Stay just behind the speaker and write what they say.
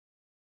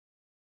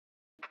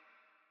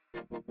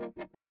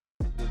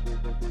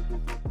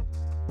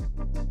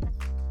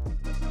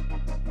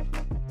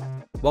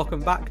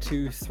Welcome back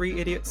to Three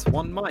Idiots,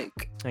 One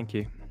Mic. Thank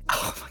you.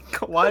 Oh my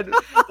god,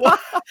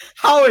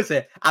 how is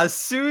it? As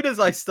soon as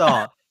I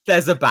start,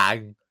 there's a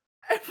bang.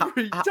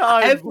 Every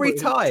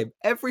time.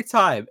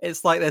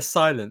 It's like there's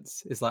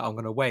silence. It's like I'm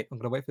gonna wait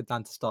for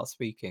Dan to start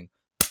speaking.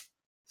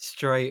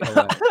 Straight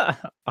away.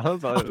 I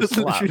was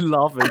literally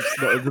laughing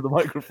not into the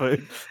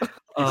microphone.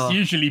 It's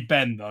usually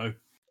Ben though.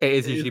 It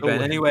is usually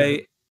Ben.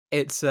 Anyway,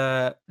 it's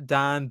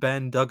Dan,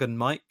 Ben, Doug, and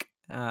Mike.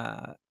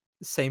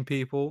 Same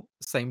people,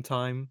 same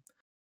time.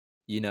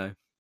 You know.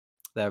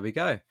 There we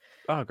go.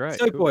 Oh, great.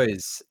 So, cool.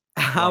 boys,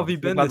 how have you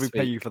been glad this we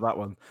week? pay you for that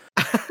one.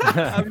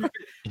 How You have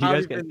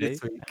guys you get been this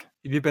paid? week?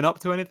 Have you been up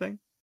to anything?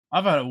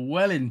 I've had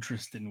a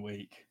interesting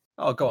week.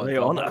 Oh, go on. Lay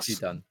Go on. on What have us. you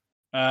done?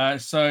 I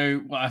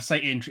say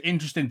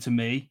interesting to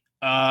me.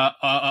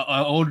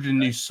 I ordered a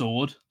new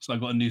sword, so I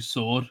got a new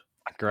sword.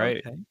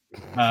 Great. Okay.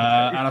 And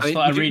I mean,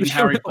 started would you- reading would you-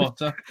 Harry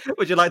Potter.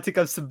 Would you like to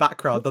give some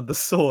background on the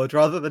sword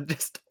rather than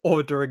just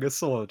ordering a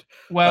sword?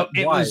 Well, Like,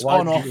 it why? was Why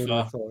on did you order a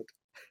offer. sword?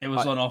 It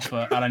was on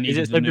offer, and I Is needed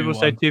it so a new people one.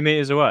 stay 2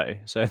 meters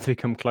away? So if they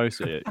come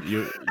closer,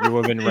 you're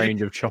within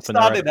range of chopping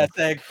their Standing head there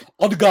off? saying,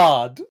 "On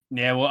guard."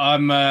 Yeah, well,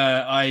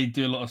 I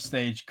do a lot of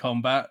stage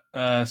combat,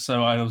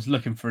 so I was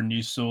looking for a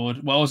new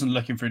sword. Well, I wasn't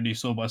looking for a new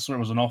sword, but I saw it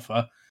was on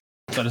offer,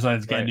 so I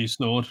decided to get a Right. new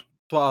sword.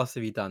 What else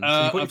have you done? So you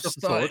bought I've yourself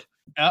a sword.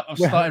 I've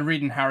started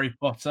reading Harry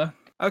Potter.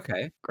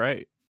 Okay.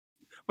 Great.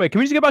 Wait, can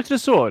we just get back to the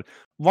sword?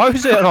 Why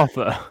was it an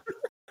offer?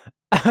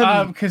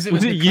 Because it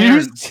was was it a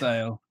clearance used?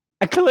 sale.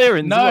 A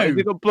clearance? No. What, has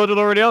it got blood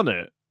already on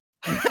it?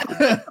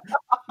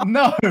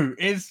 No,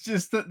 it's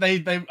just that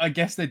they I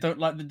guess they don't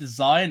like the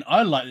design.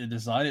 I like the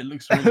design. It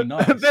looks really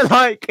nice. They're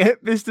like,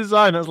 this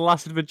design has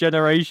lasted for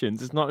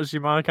generations. It's not a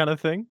Shimano kind of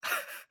thing.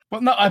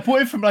 But no, I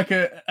bought it from like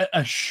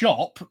a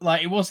shop.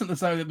 Like it wasn't as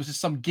though there was just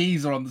some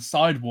geezer on the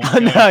sidewalk.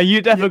 No, going,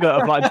 you definitely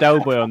got a like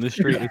Del Boy on the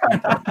street. Or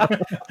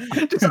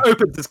something. Just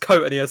opens his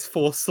coat and he has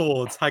 4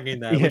 swords hanging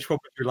there. Yeah. Which one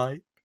would you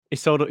like? He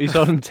sold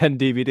him 10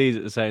 DVDs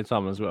at the same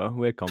time as well.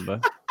 Weird combo.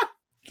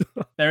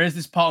 There is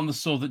this part on the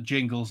sword that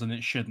jingles and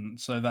it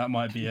shouldn't, so that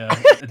might be an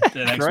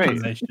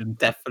explanation.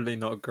 Definitely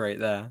not great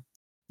there.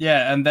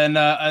 Yeah, and then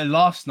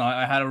last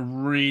night I had a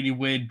really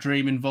weird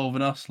dream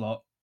involving Uslot.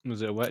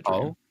 Was it a wet dream?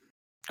 Oh,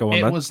 Go on,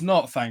 It then. was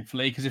not,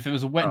 thankfully, because if it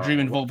was a wet dream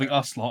Oh, involving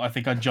Uslot, I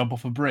think I'd jump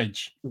off a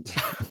bridge.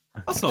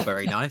 that's not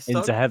very nice. Doug.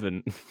 Into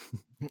heaven.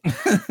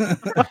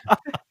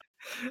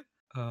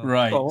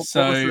 Right, What was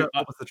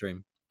the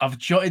dream? I've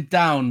jotted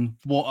down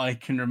what I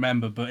can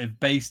remember, but it's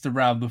based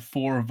around the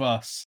 4 of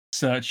us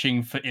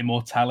searching for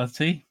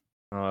immortality.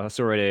 Oh, that's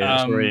already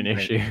an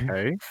issue.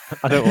 Okay.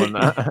 I don't want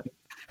that.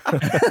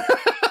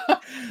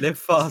 Live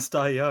fast,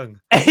 die young.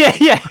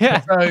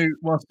 yeah. So,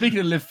 well, speaking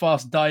of live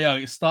fast, die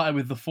young, it started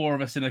with the 4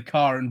 of us in a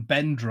car and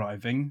Ben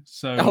driving.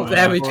 So, Oh,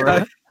 there we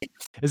go.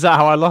 Is that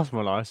how I lost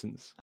my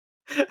license?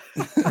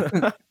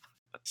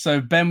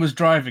 So Ben was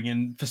driving,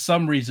 and for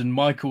some reason,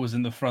 Michael was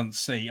in the front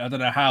seat. I don't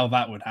know how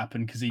that would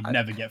happen because he'd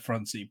never get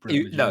front seat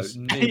privileges.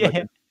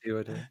 You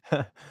would.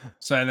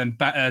 So then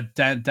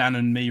Dan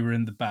and me were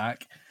in the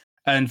back,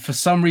 and for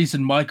some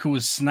reason, Michael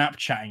was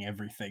Snapchatting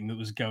everything that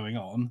was going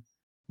on.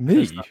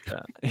 Me?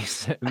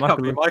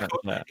 Michael,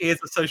 he is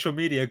a social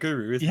media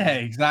guru, isn't Yeah,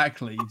 he?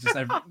 exactly.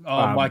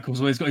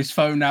 Michael's always got his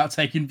phone out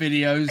taking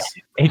videos.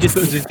 He just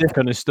puts his dick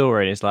on his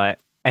story and it's like,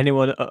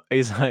 anyone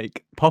is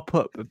like, pop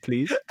up,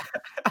 please.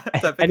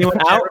 Don't forget Anyone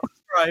to share out? and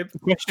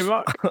subscribe. Question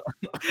mark?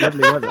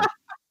 Lovely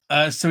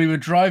weather. So we were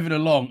driving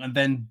along, and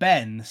then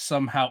Ben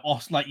somehow,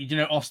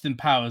 Austin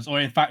Powers, or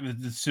in fact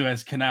the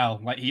Suez Canal,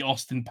 like he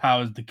Austin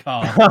Powers the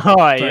car.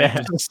 Oh, So yeah.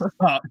 it was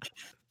stuck.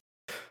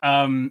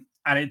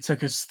 And it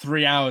took us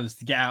 3 hours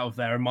to get out of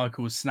there, and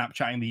Michael was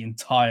Snapchatting the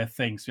entire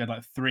thing. So we had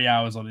like 3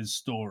 hours on his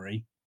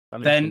story.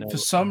 Then, for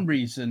some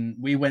reason,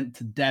 we went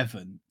to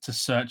Devon to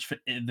search for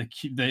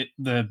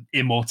the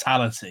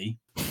immortality,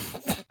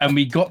 and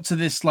we got to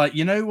this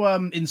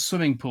in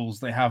swimming pools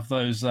they have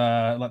those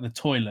like the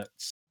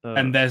toilets,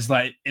 and there's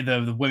like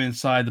the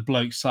women's side, the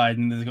bloke side,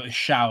 and they've got the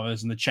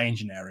showers and the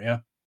changing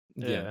area.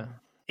 Yeah.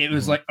 It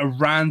was like a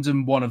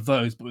random one of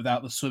those, but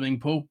without the swimming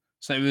pool.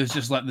 So it was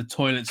just like the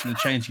toilets and the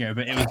changing area,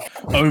 but it was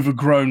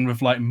overgrown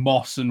with like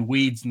moss and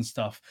weeds and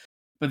stuff.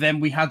 But then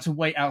we had to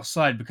wait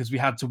outside because we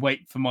had to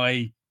wait for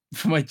my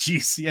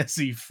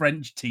GCSE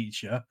French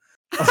teacher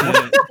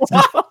to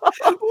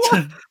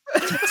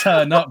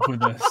turn up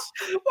with us.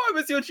 Why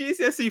was your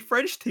GCSE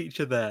French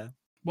teacher there?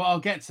 Well, I'll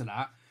get to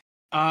that.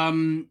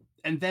 And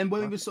then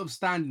when we were sort of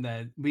standing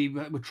there, we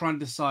were trying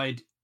to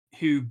decide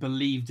who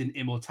believed in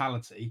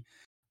immortality,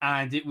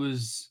 and it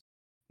was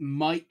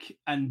Mike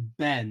and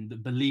Ben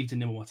that believed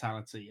in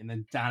immortality, and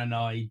then Dan and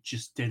I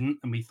just didn't,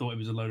 and we thought it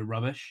was a load of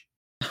rubbish.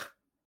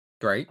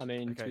 Great. I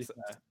mean, to Okay, be so-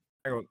 fair.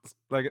 Hang on,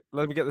 like,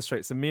 let me get this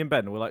straight. So me and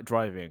Ben were like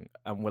driving,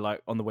 and we're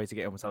like on the way to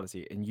get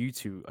immortality, and you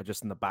two are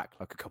just in the back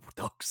like a couple of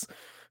dogs.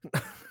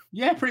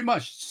 Yeah, pretty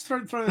much. Just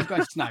throw those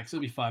guys snacks;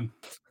 it'll be fun.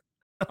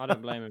 I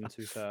don't blame him. To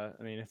be fair,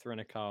 I mean, if they're in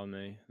a car with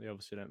me, they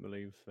obviously don't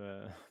believe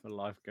the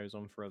life goes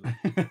on forever.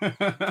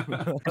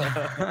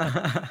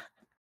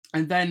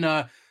 And then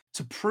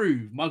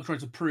Michael tried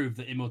to prove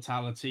that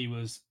immortality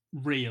was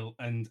real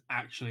and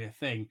actually a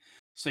thing.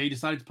 So he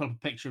decided to put up a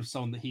picture of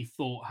someone that he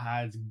thought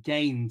had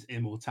gained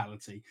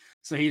immortality.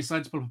 So he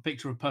decided to put up a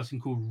picture of a person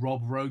called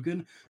Rob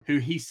Rogan, who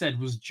he said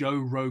was Joe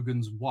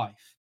Rogan's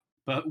wife.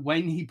 But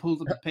when he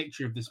pulled up a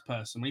picture of this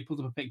person, when he pulled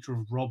up a picture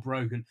of Rob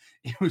Rogan,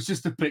 it was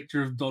just a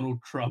picture of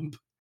Donald Trump. To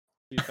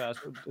be fair,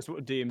 that's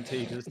what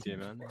DMT does to you,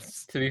 man.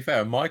 To be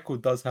fair, Michael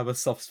does have a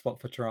soft spot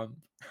for Trump.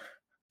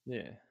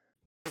 Yeah.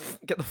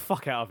 Get the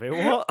fuck out of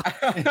here!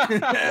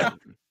 What?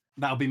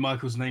 That'll be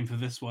Michael's name for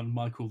this one,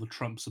 Michael the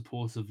Trump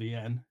supporter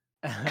VN.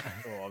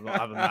 Oh, I'm not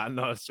having that.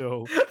 Not at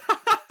all.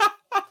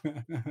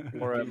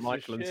 Or Piece of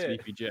Michael and shit.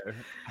 Sleepy Joe.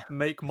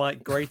 Make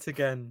Mike great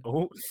again.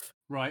 Oh,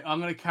 Right, I'm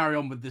going to carry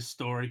on with this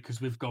story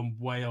because we've gone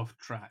way off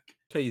track.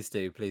 Please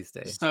do, please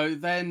do. So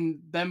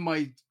then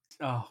my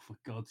for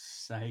God's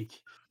sake,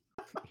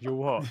 You're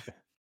what?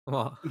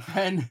 What?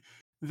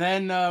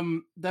 then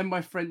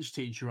my French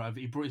teacher arrived.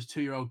 He brought his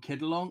 2-year-old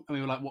kid along, and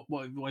we were like,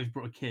 "Why have you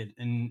brought a kid?"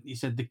 And he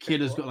said the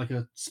kid has got like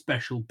a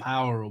special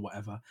power or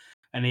whatever,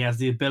 and he has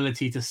the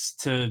ability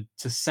to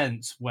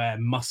sense where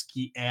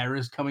musky air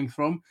is coming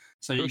from.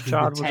 So you Your can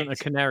child detect.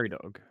 wasn't a canary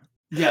dog.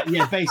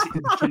 Yeah,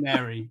 basically the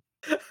canary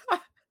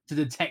to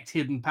detect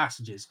hidden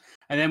passages.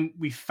 And then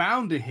we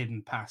found a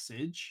hidden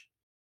passage,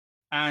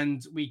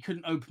 and we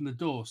couldn't open the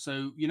door.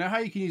 So you know how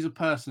you can use a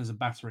person as a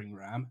battering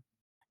ram?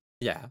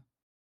 Yeah.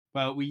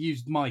 Well, we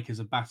used Mike as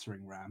a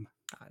battering ram.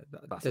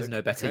 There's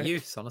no better okay.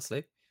 use,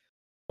 honestly.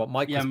 What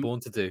Mike Yeah, was born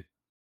to do.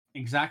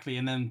 Exactly.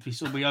 And then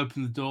we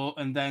opened the door,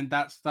 and then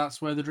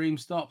that's where the dream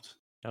stopped.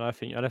 I don't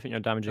think you're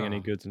damaging any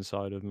Oh. goods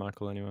inside of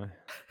Michael anyway.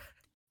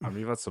 I mean,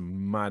 you've had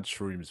some mad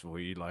shrooms before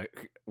you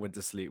like went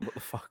to sleep. What the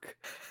fuck?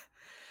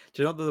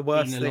 Do you know what the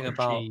worst Eating a thing lot of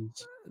about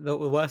cheese. the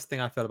worst thing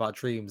I feel about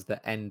dreams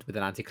that end with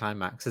an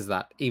anticlimax is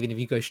that even if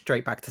you go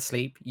straight back to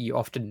sleep, you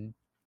often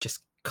just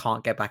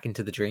can't get back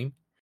into the dream.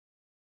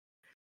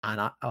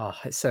 And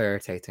it's so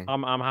irritating.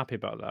 I'm happy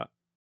about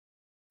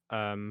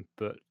that.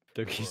 But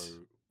Dougie's Bro,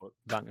 what?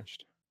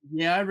 vanished.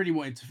 Yeah, I really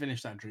wanted to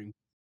finish that dream.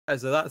 Oh,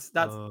 so that's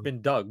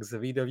been Doug's.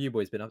 Have either of you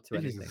boys been up to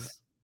anything? Jesus.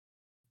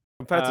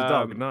 Compared to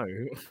Doug, Um, no.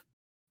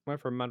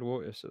 Went for a mad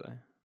walk yesterday.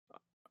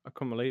 I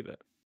couldn't believe it.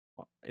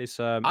 It's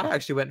I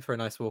actually went for a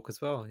nice walk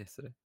as well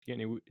yesterday. Did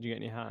you get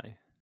any high? Did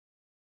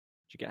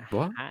you get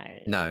What?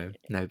 high? No,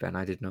 Ben,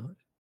 I did not.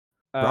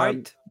 Um,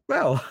 Right?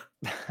 Well.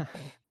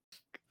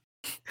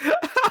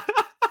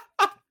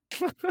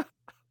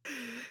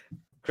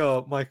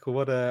 God, Michael,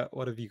 what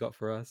have you got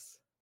for us?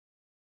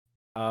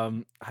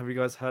 Have you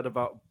guys heard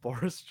about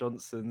Boris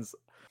Johnson's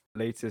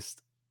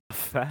latest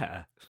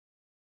affair?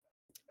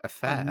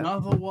 Affair?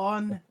 Another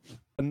one.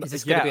 Is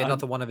this going to be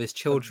another one of his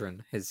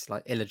children, his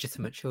like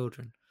illegitimate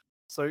children?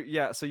 So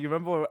you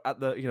remember at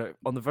the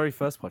on the very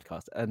first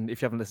podcast, and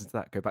if you haven't listened to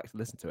that, go back to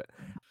listen to it.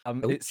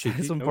 It says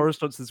cheeky. on Boris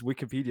Johnson's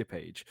Wikipedia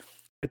page,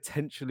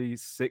 potentially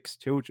 6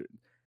 children.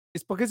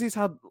 It's because he's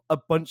had a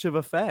bunch of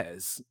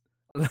affairs.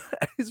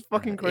 It's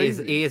fucking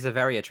crazy. He is a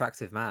very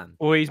attractive man.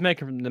 Well, he's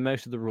making the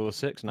most of the Rule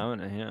 6 now,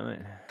 isn't he? You know what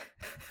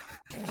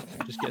I mean?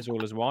 Just gets all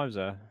his wives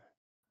there.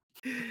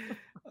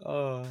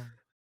 Oh,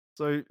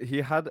 So he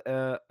had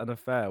an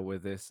affair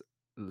with this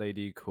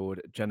lady called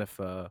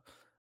Jennifer,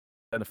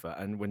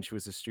 and when she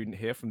was a student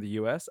here from the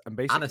US, and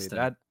basically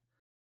Aniston.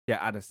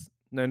 Aniston.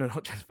 No,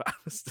 not Jennifer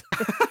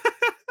Aniston.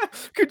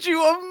 Could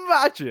you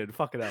imagine?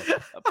 Fucking hell.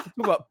 Talk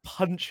about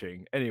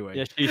punching. Anyway.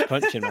 Yeah, she's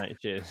punching, mate.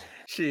 Cheers.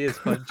 she is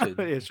punching.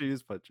 Yeah, she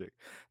is punching.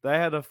 They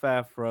had an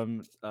affair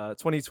from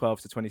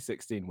 2012 to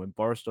 2016 when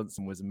Boris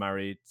Johnson was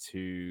married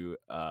to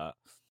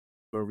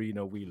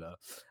Marina Wheeler,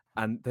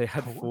 and they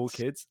had 4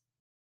 kids.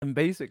 And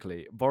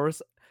basically,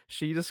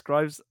 she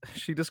describes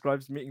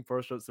meeting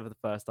Boris Johnson for the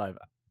first time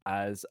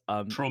as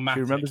Traumatic.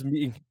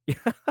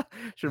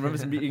 She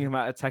remembers meeting him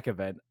at a tech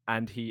event,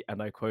 and he,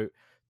 and I quote,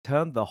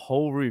 turned the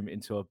whole room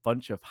into a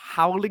bunch of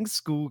howling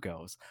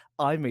schoolgirls.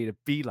 I made a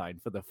beeline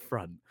for the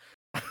front.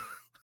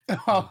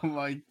 Oh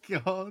my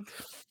god.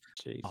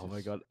 Jesus. Oh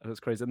my god, that's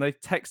crazy. And they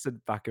texted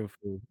back and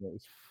forth. It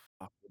was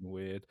fucking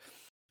weird.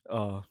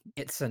 Oh,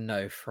 It's a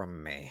no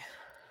from me.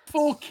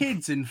 4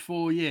 kids in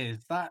 4 years.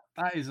 That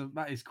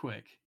is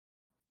quick.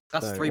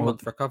 That's So,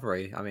 3-month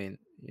recovery. I mean,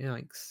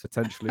 yikes.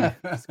 potentially.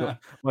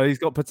 He's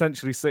got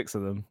potentially 6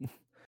 of them.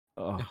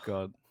 Oh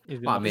god. He's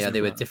been Well, I mean, are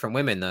they with massive, different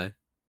women though?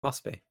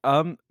 Must be.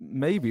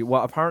 Maybe.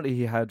 Well, apparently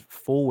he had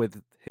 4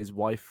 with his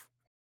wife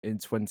in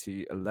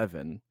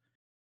 2011.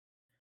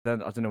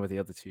 Then I don't know where the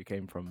other 2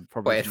 came from.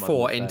 Probably Wait, from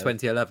 4 other in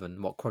affairs.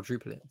 2011. What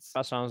quadruplets?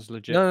 That sounds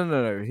legit.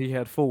 No. He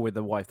had 4 with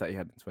the wife that he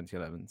had in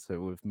 2011. So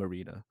with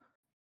Marina.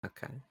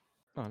 Okay,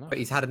 Oh, no. but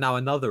he's had now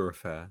another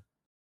affair.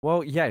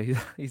 Well, yeah,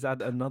 he's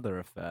had another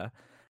affair,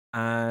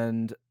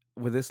 and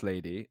with this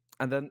lady,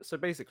 And then, so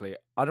basically,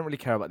 I don't really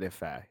care about the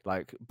affair.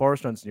 Like,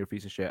 Boris Johnson, you're a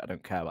piece of shit. I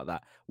don't care about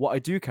that. What I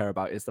do care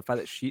about is the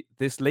fact that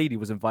this lady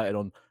was invited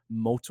on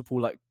multiple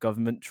like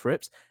government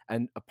trips,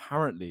 and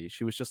apparently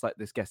she was just like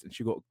this guest, and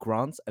she got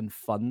grants and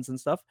funds and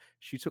stuff.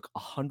 She took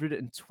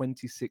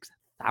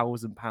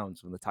 £126,000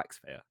 from the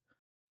taxpayer.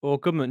 Or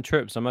government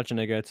trips. I imagine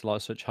they go to like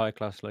such high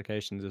class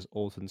locations as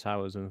Alton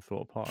Towers and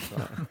Thorpe Park.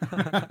 Right?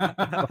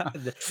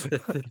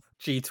 the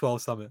G12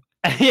 summit.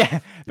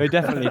 Yeah, they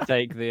definitely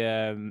take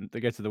the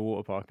they go to the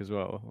water park as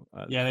well.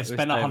 Yeah, they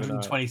spent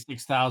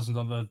 126,000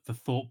 on the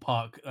Thorpe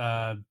Park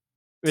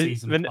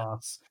season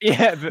pass.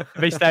 Yeah, but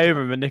they stay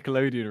over in the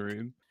Nickelodeon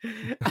room.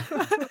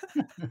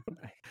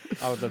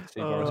 I would love to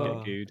see Boris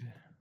get gooed.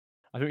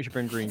 I think we should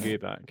bring green goo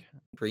back.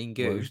 Green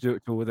Well, goo. we should do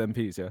it all with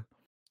MPs, yeah.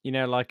 You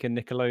know, like in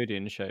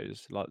Nickelodeon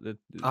shows, like the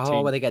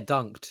where they get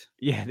dunked.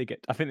 Yeah, they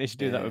get. I think they should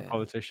do that with Yeah.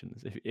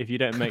 politicians. If you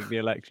don't make the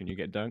election, you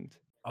get dunked.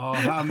 Oh,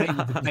 that would make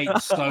the debate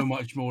so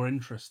much more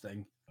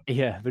interesting.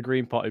 Yeah, the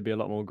Green Party would be a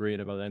lot more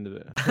greener by the end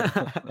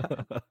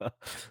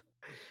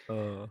of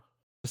it.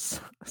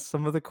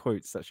 Some of the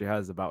quotes that she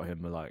has about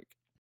him are like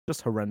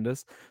just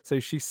horrendous.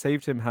 So she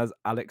saved him as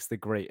Alex the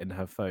Great in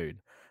her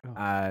phone,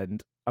 and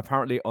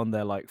apparently on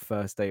their like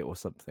first date or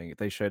something,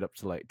 they showed up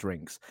to like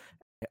drinks,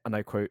 and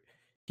I quote,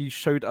 "He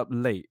showed up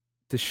late,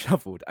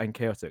 disheveled and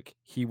chaotic.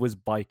 He was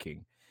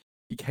biking.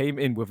 He came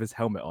in with his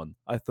helmet on.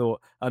 I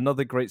thought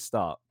another great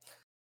start."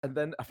 And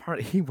then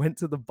apparently he went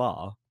to the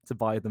bar to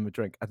buy them a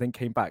drink, and then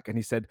came back and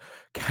he said,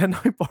 "Can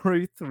I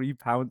borrow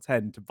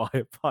 £3.10 to buy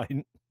a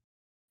pint?"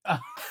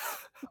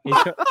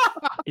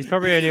 He's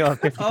probably only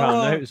got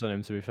 £50 notes on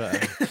him, to be fair.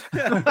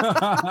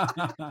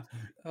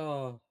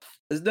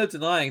 There's no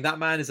denying that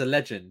man is a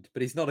legend,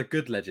 but he's not a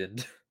good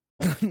legend.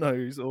 No,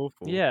 he's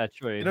awful. Yeah,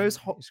 true. You know, he's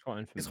quite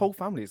infamous. His whole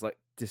family's like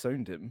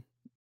disowned him.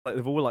 Like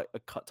they've all like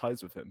cut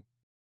ties with him.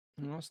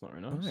 That's not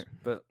very nice. Right,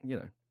 but you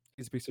know,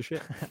 he's a piece of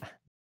shit.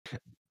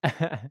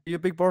 Are you a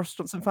big Boris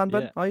Johnson fan,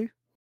 Ben? Yeah. Are you?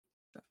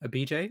 A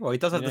BJ? Well, he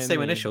does have You the know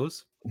same me.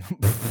 initials.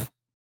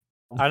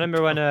 I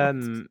remember when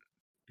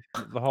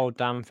the whole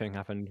dam thing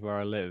happened where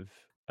I live.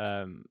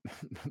 Everyone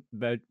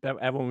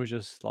was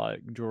just like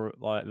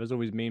there's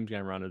always memes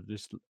going around of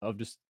just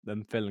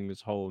them filling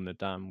this hole in the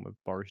dam with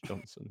Boris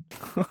Johnson.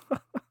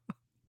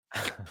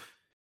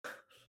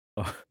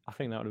 I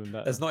think that would have been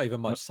better. There's not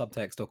even much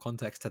subtext or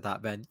context to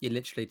that, Ben. You're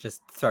literally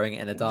just throwing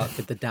it in the dark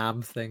with the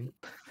damn thing.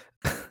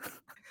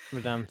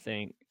 The damn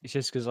thing. It's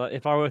just because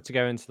if I were to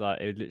go into that,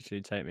 it would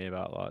literally take me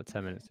about like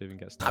 10 minutes to even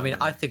get started. I mean,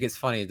 I think it's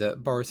funny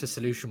that Boris's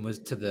solution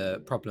to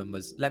the problem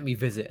was let me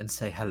visit and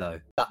say hello.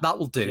 That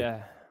will do.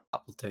 Yeah.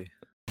 That will do.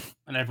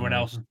 And everyone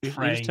else is You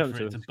praying just for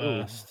turned it to to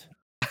a school.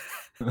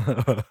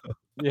 burst.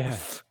 Yeah.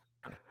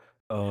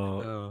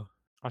 Oh,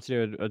 I had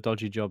to do a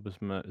dodgy job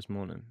this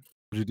morning.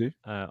 what did you do?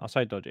 I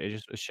say dodgy.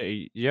 It's just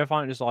shitty. You ever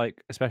find it just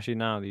like, especially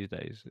now these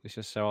days, it's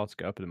just so hard to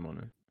get up in the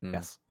morning.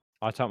 Yes.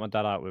 I took my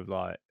dad out with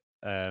like,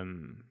 we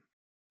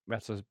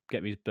had to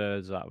get these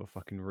birds out of a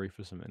fucking roof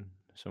or something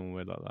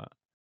weird like that.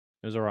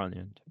 It was alright in the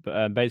end.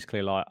 But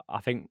basically, like, I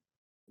think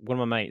one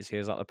of my mates, he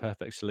has like the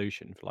perfect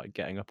solution for like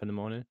getting up in the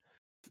morning.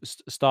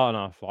 Starting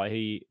off, like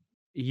he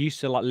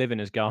used to like live in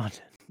his garden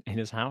in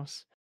his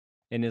house,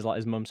 in his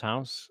mum's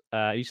house.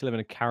 He used to live in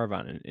a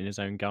caravan in his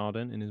own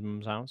garden in his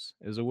mum's house.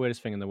 It was the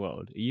weirdest thing in the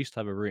world. He used to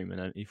have a room, and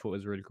then he thought it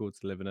was really cool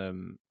to live in a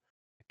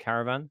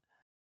caravan.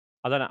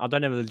 I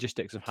don't know the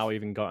logistics of how he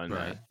even got in there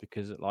Right.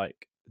 because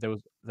like there were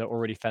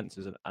already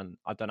fences and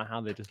I don't know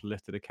how they just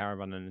lifted a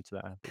caravan into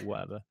there, but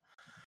whatever.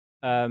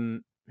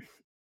 And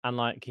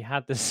like he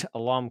had this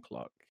alarm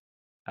clock,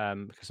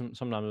 because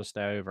sometimes I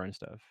stay over and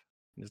stuff.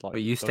 It's like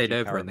But you stayed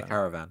dodgy over in the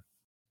caravan.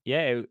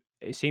 Yeah,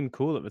 it seemed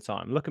cool at the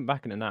time. Looking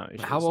back on it now,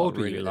 it's How just, old like,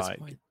 were really you at this like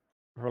point?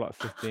 probably like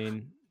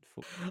 15.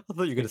 I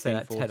thought you were going to say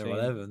 15, like 10 or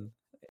 14. 11.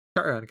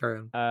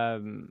 Carry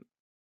on.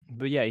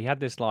 But yeah, he had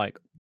this like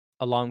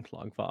alarm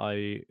clock that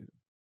I,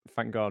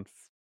 thank God,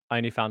 I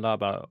only found out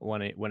about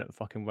when it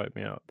fucking woke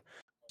me up.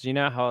 So you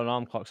know how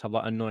alarm clocks have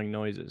like annoying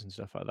noises and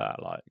stuff like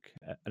that, like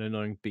an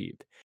annoying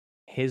beep.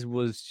 His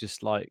was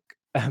just like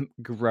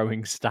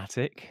growing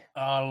static.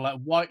 Like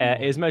white It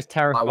noise. was most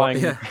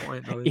terrifying.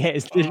 White noise. Yeah,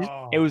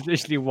 it was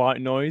literally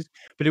white noise,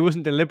 but it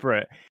wasn't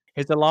deliberate.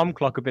 His alarm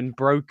clock had been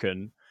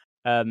broken,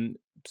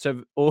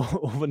 so all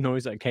the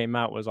noise that came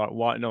out was like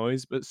white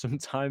noise. But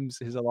sometimes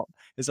his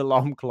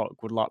alarm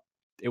clock would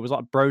it was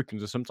like broken.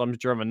 So sometimes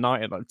during the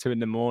night at like 2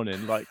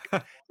 a.m, like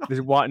this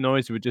white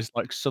noise would just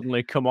like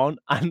suddenly come on.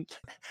 And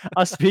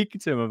I was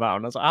speaking to him about it,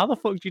 and I was like, "How the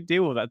fuck do you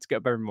deal with that to get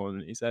up every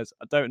morning?" He says,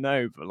 "I don't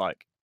know, but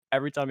like."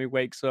 Every time he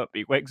wakes up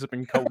in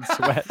cold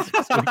sweats.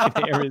 So we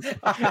can hear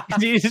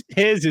he just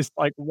hears this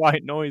like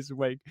white noise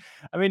wake.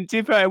 I mean,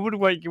 to be fair, it would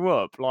wake you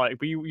up, like,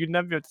 but you'd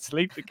never be able to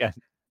sleep again.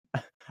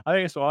 I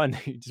think that's why I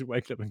need to just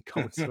wake up in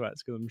cold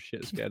sweats because I'm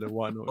shit scared of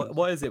white noise.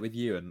 What is it with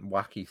you and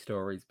wacky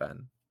stories,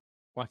 Ben?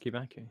 Wacky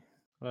backy.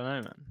 I don't know,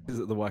 man. Is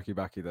it the wacky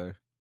backy though?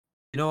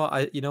 You know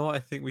what I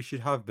think we should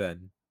have,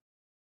 Ben?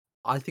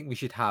 I think we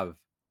should have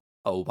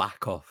a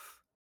whack off.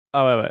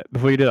 Oh wait.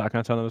 Before you do that,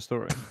 can I tell another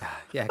story?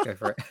 Yeah, go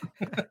for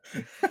it.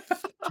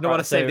 You don't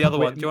want to save the other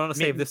one. Do you want to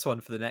me- save this one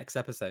for the next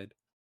episode?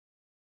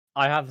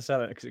 I have to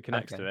sell it because it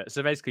connects Okay. to it.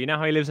 So basically, you know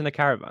how he lives in a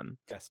caravan?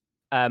 Yes.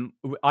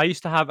 I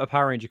used to have a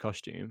Power Ranger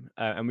costume,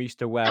 and we used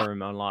to wear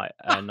him on like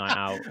a night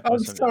out. Or I'm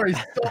something. sorry,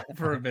 stop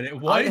for a minute.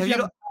 Why have did you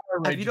you not-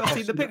 Have you not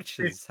seen the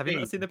pictures? Have you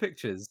not seen the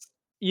pictures?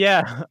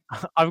 Yeah,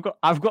 I've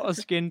got a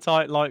skin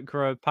tight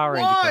lycra Power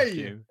Ranger Why?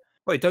 costume.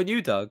 Wait, don't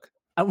you, Doug?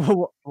 I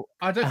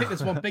don't think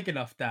there's one big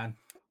enough, Dan.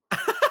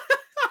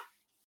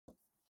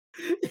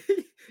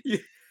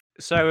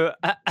 So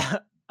I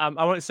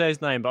won't say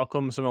his name, but I'll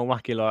call him someone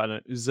wacky like I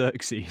don't know,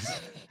 Xerxes.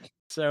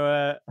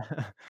 So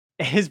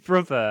his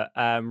brother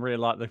really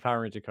liked the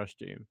Power Ranger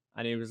costume,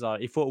 and he was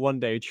like, he thought one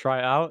day he'd try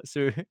it out.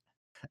 So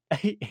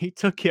he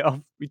took it off.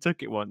 He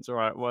took it once,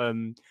 right?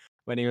 When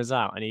he was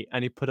out,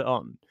 and he put it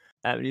on,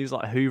 and he was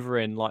like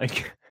hoovering,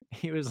 like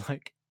he was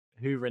like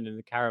hoovering in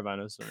the caravan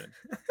or something.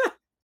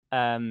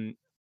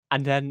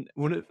 And then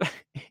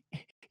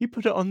he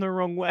put it on the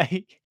wrong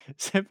way,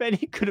 so then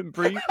he couldn't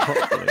breathe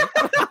properly.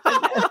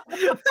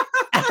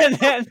 And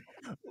then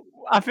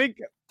I think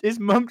his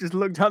mum just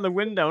looked out the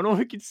window, and all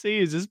he could see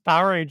is this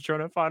Power Ranger trying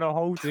to find a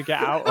hole to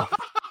get out of.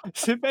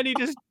 So then he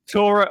just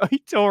tore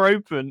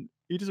open.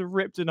 He just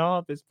ripped in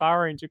half his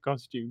Power Ranger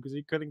costume because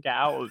he couldn't get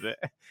out of it,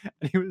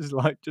 and he was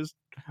like just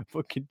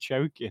fucking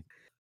choking.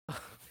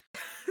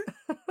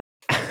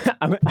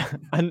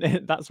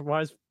 And that's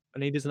why.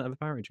 And he doesn't have a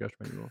Power Ranger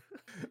costume anymore.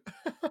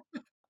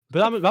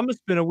 But that must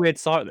have been a weird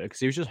sight though, because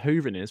he was just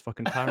hoovering in his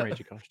fucking Power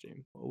Ranger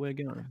costume. What a weird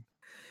guy.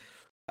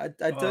 I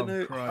don't I'm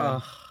know.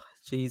 crying.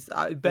 Jeez,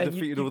 They Ben,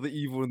 defeated all the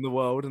evil in the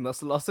world, and that's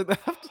the last thing they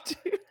have to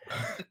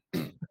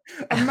do.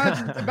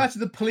 Imagine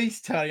the police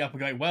turning up and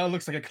going, "Well, it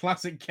looks like a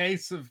classic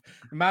case of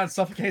a man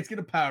suffocating in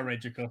a Power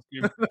Ranger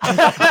costume."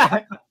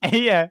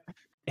 Yeah.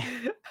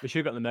 We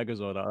should have got the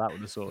Megazord out. That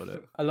would have sorted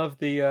it. I love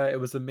the. It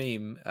was a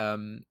meme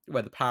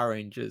where the Power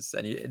Rangers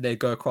and they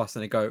go across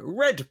and they go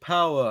red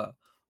power,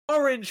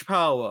 orange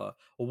power,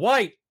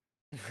 white.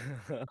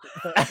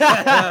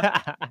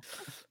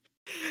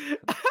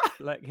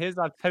 Like, here's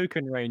our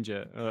token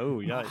ranger. Oh,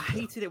 yeah. I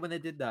hated it when they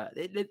did that.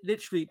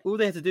 Literally, all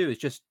they had to do is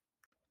just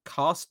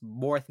cast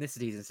more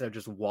ethnicities instead of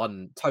just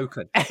one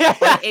token.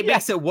 Like, it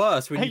makes it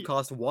worse when you Hey.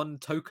 cast one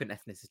token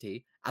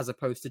ethnicity as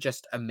opposed to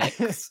just a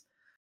mix.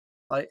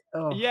 Like,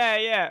 oh.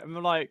 Yeah. I'm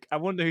like, I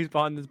wonder who's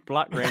behind this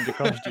Black Ranger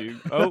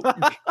costume. Oh,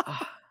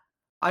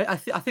 I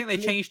think they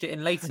changed it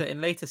in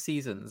later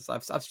seasons.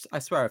 I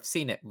swear I've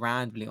seen it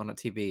randomly on a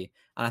TV,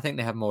 and I think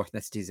they have more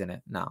ethnicities in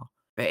it now.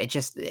 But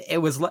it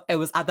was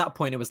at that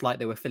point it was like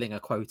they were filling a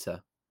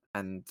quota,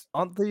 and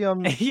Aren't the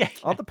yeah.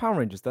 aren't the Power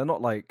Rangers? They're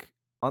not like.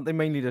 Aren't they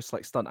mainly just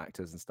like stunt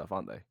actors and stuff?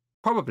 Aren't they?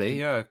 probably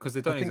because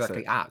they don't think so.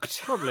 exactly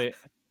act. Probably.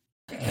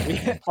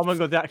 Yeah. Oh my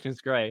god, the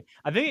acting's great.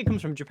 I think it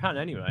comes from Japan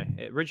anyway.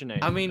 It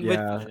originated. I mean, Yeah, with,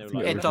 I think it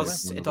originated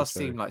does from it the does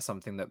story. seem like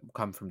something that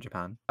come from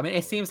Japan. I mean,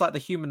 it seems like the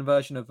human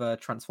version of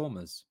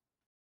Transformers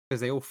because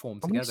they all form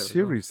How many together. as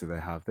well. series do they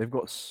have? They've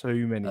got so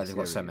many. They've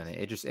got so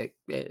series. many.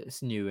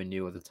 It's new and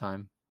new all the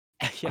time.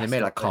 Yes. And they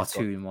made like they've got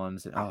cartoon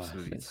ones. And,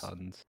 Absolutely it's-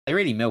 tons. they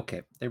really milk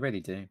it. They really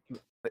do.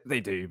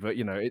 They do, but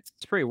you know, it's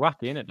It's pretty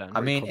wacky, isn't it, Dan?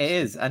 I mean, it constant.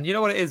 is. And you know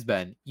what it is,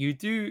 Ben? You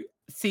do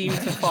seem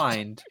to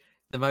find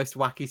the most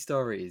wacky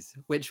stories,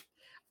 which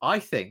I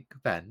think,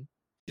 Ben,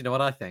 you know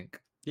what I think?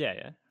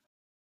 Yeah.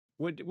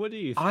 What do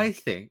you think? I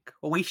think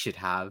we should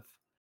have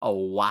a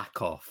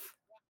whack off.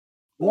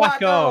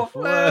 Whack off!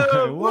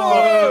 Whoa, Whoa!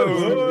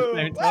 whoa,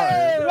 At the same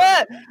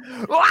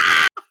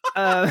time.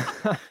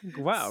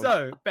 Wow.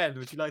 So, Ben,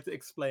 would you like to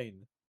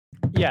explain?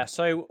 Yeah,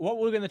 so what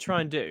we're going to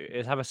try and do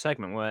is have a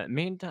segment where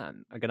me and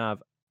Dan are going to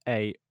have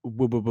a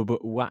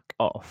whack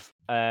off.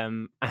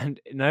 And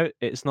no,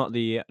 it's not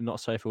the not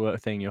safe for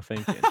work thing you're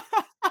thinking.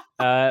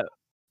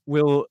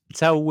 We'll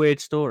tell weird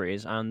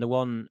stories, and the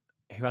one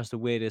who has the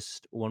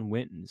weirdest one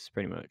wins,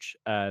 pretty much.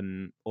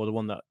 Or the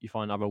one that you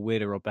find either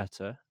weirder or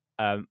better.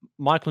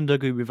 Michael and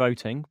Doug will be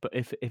voting, but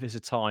if it's a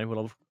tie, we'll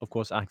of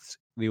course ask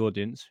the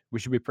audience,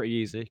 which should be pretty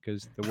easy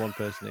because the one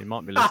person who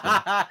might be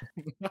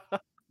listening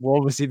will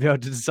obviously be able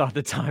to decide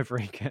the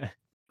tiebreaker.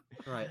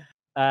 Right.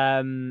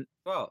 Um,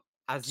 Well,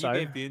 as you So-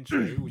 gave the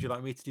intro, would you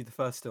like me to do the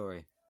first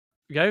story?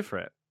 go for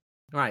it.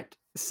 Right.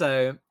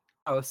 So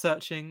I was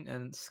searching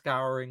and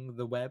scouring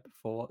the web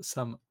for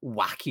some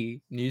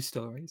wacky news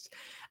stories.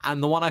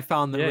 And the one I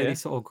found that Yeah, really yeah.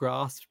 sort of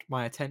grasped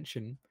my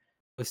attention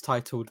was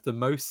titled The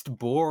Most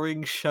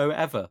Boring Show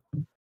Ever.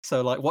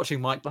 So like watching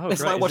Mike Oh,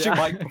 it's great. like Is it-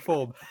 watching Mike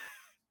perform.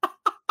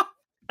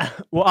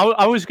 Well,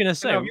 I was going to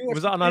say, have you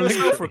was that on watched our the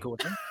link?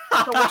 self-recording?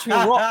 Not watching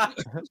a what?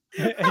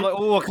 I'm like,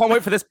 oh, I can't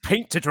wait for this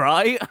paint to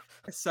dry.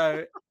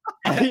 So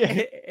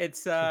Yeah.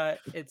 it's a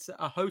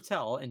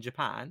hotel in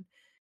Japan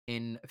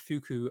in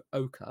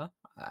Fukuoka.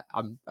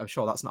 I'm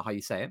sure that's not how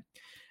you say it,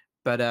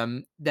 but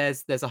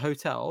there's a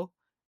hotel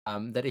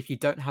that if you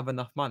don't have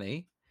enough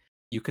money,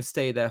 you can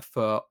stay there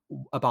for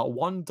about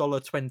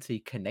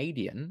 $1.20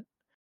 Canadian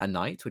a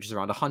night, which is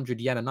around 100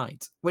 yen a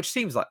night, which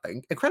seems like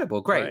incredible,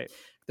 great. Right.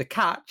 The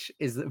catch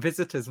is that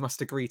visitors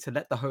must agree to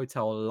let the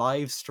hotel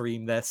live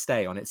stream their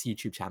stay on its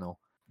YouTube channel.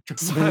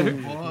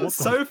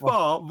 So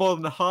far, more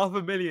than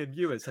 500,000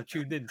 viewers have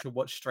tuned in to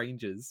watch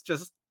strangers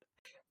just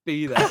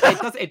be there.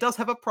 It does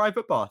have a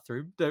private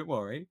bathroom, don't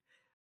worry.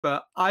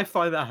 But I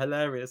find that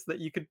hilarious that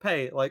you could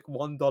pay like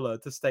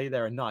 $1 to stay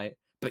there a night,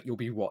 but you'll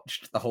be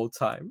watched the whole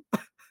time.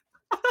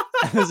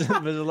 there's a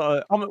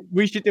lot of.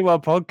 We should do our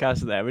podcast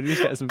there. We need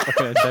to get some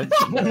fucking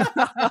attention.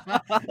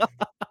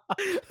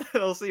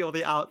 I'll see all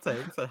the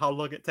outtakes and how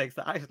long it takes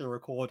to actually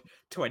record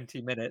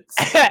 20 minutes.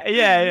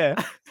 yeah.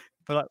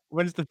 But like,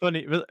 when's the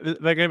funny? They're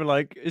going to be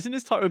like, isn't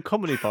this titled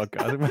comedy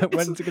podcast?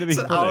 When's it going to be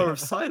It's an funny? hour of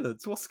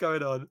silence. What's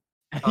going on?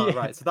 Oh,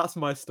 right. So that's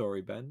my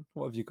story, Ben.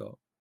 What have you got?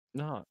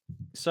 No.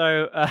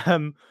 So,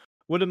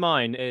 one of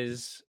mine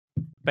is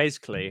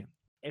basically,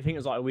 I think it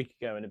was like a week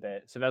ago and a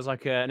bit. So there's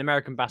like an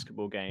American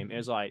basketball game. It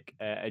was like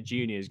a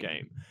juniors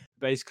game.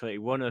 Basically,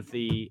 one of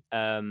the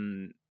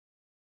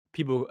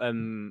people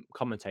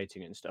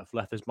commentating and stuff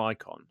left his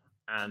mic on,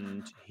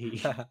 and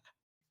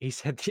he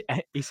said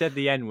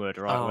the N word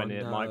when the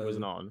mic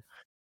wasn't on.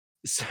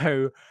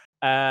 So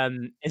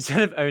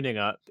instead of owning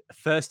up,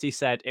 first he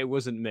said it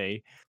wasn't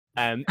me.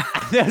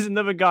 There's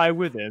another guy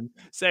with him,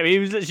 so he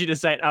was literally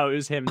just saying, "Oh, it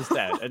was him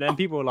instead." And then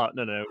people were like,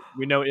 "No,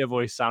 we know what your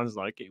voice sounds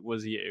like. It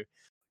was you."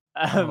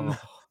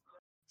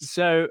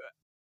 So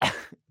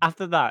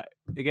after that,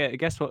 again,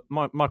 guess what,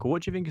 Michael?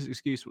 What do you think his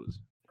excuse was?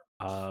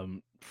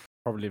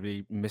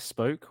 Probably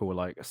misspoke or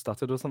like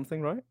stuttered or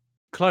something, right?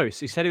 Close.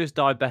 He said he was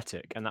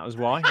diabetic, and that was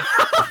why.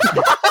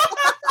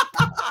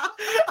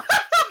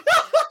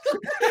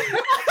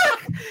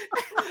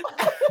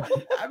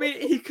 I mean,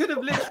 he could have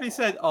literally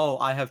said, "Oh,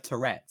 I have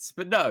Tourette's,"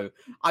 but no,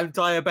 I'm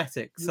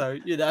diabetic. So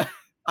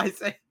I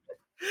say.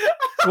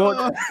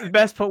 Well, the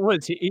best part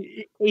was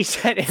he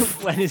said it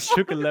when his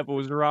sugar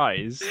levels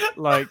rise,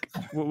 like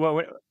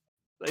when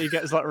he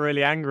gets like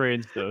really angry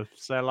and stuff.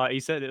 So like he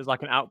said it was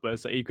like an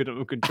outburst that he couldn't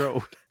have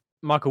controlled.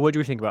 Michael, what do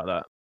you think about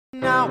that?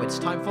 Now it's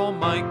time for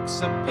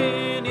Mike's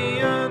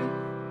opinion.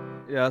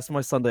 Yeah, that's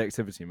my Sunday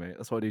activity, mate.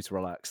 That's what I do to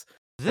relax.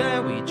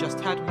 There we just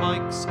had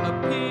Mike's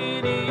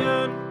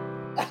opinion.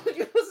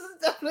 Yours is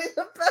definitely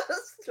the better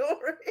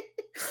story.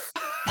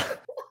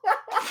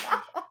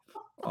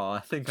 Oh, I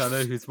think I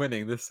know who's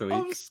winning this week.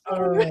 I'm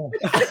sorry.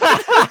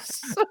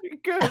 So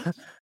good.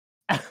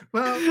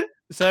 Well,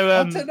 So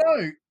I don't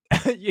know.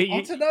 I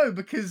you, don't know,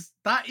 because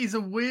that is a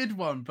weird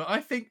one, but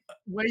I think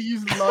where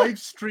you live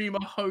stream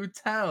a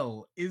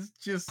hotel is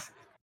just.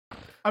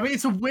 I mean,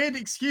 it's a weird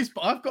excuse,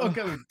 but I've got to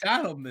go with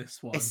Dan on this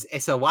one. It's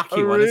a wacky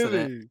Oh, one, isn't it?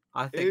 really?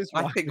 I It think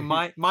is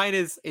mine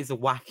is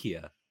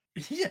wackier.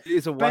 Yeah, It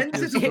is a Ben's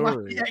wacky is a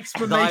story. wacky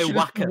explanation as to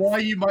wacketh. why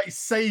you might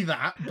say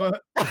that,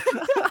 but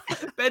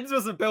Ben's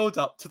was a build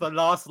up to the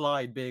last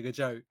line being a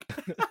joke.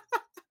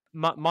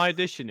 my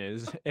addition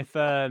is if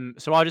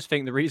so I just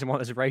think the reason why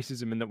there's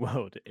racism in the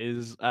world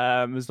is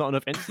there's not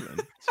enough insulin.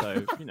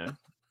 So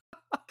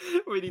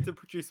We need to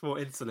produce more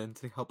insulin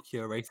to help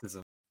cure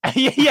racism.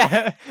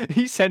 yeah,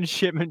 he sends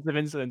shipments of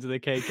insulin to the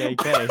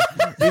KKK.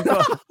 We've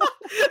got-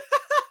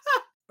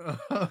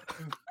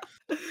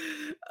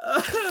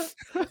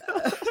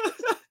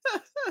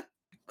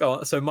 Go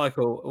on. So,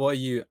 Michael, what are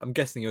you? I'm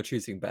guessing you're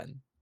choosing Ben.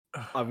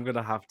 I'm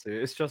gonna have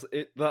to. It's just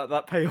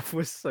that payoff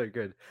was so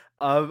good.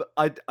 I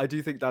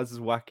do think Dad's is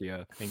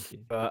wackier, Thank you.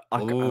 but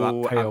Ooh,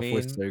 that I payoff mean,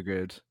 was so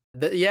good.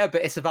 Yeah,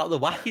 but it's about the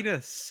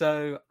wackiness.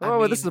 So,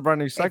 Oh, this is a brand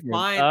new segment.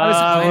 Mine, And it's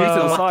Oh, from me to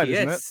mine's the the side,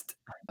 isn't it? wackiest.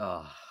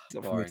 Oh, It's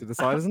not from me boring. to the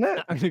side, isn't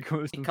it? I'm gonna come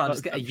up with You some can't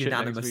just fucked get a up shit next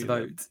unanimous week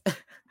then. vote.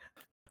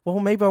 Well,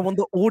 maybe I want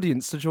the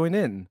audience to join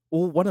in.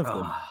 All one of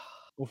them. Ah.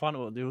 We'll find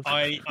out what the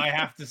I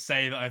have to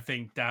say that I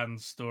think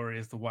Dan's story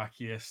is the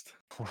wackiest.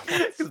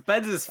 Because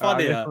Ben's is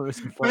Alright, funnier. I'm gonna come up with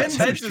some Ben's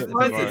fucked up is shit Ben's this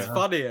funnier. is week.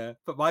 funnier,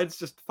 but mine's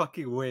just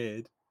fucking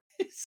weird.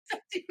 He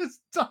said he was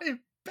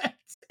diabetic.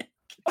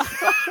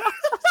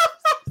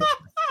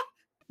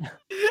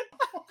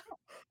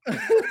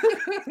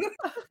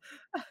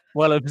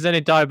 Well, if there's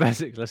any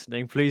diabetics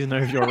listening, please know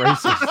if you're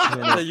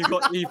racist. So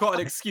you've got an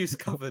excuse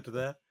covered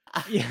there.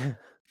 Yeah,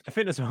 I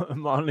think that's what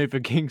Martin Luther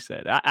King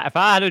said. If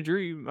I had a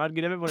dream, I'd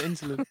give everyone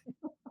insulin.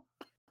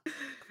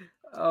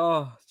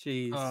 Oh,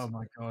 jeez. Oh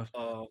my god.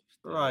 Oh,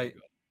 right,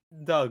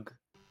 Doug.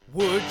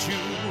 Would you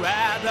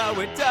rather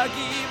with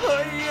Dougie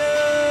for you?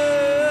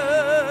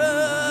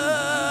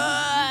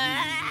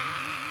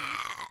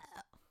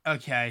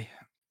 Okay,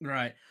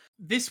 right.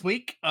 This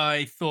week,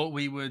 I thought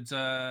we would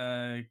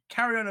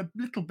carry on a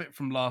little bit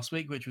from last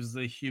week, which was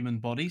the human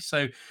body.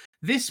 So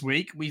this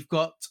week, we've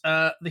got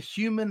the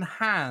human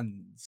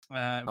hands for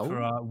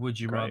our Would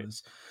You great.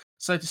 Rathers.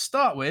 So to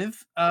start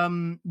with,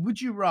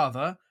 would you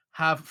rather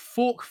have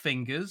fork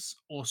fingers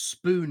or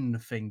spoon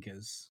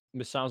fingers?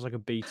 This sounds like a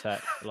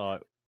BTEC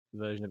like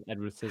version of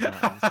Edward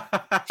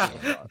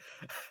Scissorhands.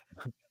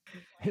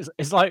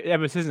 It's like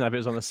Edward Scissorhands, but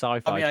it's on the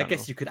sci-fi. I mean, I channel.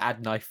 guess you could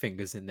add knife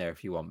fingers in there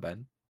if you want,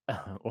 Ben.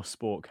 or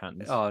spork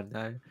hands. Oh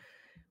no.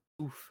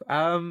 Oof.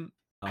 I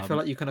feel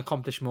like you can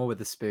accomplish more with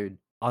the spoon.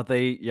 Are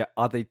they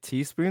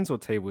teaspoons or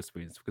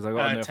tablespoons? Because I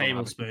got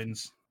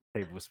Tablespoons.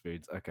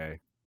 Tablespoons. Okay.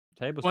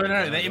 Tablespoons. Well,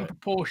 no, yeah, they're in yeah.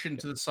 proportion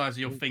to the size of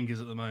your fingers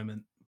at the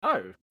moment.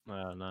 Oh,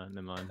 Oh no,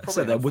 never mind.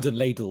 So they're wooden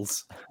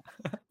ladles.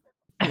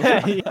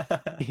 Yeah.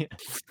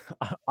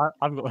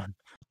 I've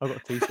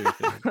got teaspoons.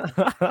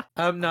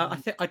 No, I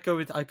think I'd go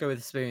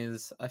with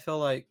spoons. I feel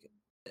like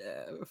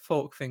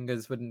fork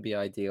fingers wouldn't be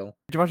ideal.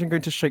 Could you imagine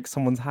going to shake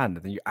someone's hand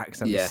and then you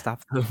accidentally Yeah.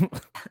 stab them?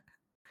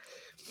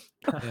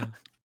 Yeah.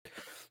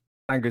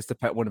 And goes to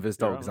pet one of his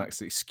You're dogs and right.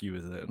 actually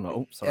skewers it. I'm like,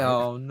 oh, sorry.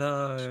 Oh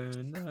no.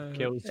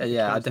 Kills-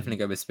 Yeah, I'd kills definitely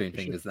them. go with spoon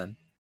fingers then.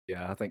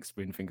 Yeah, I think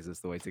spoon fingers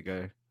is the way to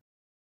go.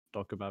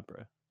 Dog kebab,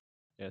 bro.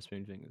 Yeah,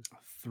 spoon fingers.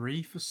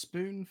 3 for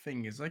spoon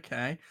fingers.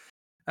 Okay.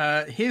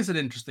 Here's an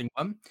interesting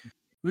one.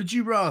 Would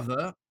you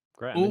rather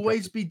Great. I'm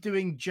always be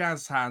doing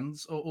jazz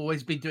hands or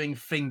always be doing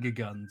finger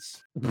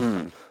guns?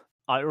 interested.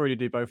 I already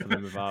do both of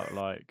them without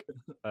like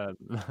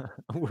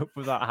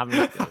without having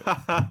to do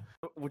it.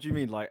 What do you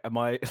mean? Like, am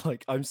I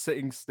like I'm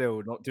sitting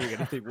still, not doing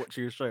anything,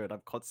 watching a show, and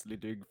I'm constantly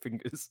doing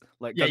fingers?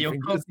 Like, Yeah, gun you're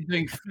fingers? constantly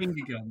doing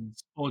finger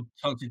guns or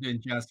constantly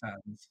doing jazz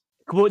hands.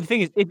 Well, the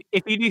thing is,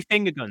 if you do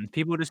finger guns,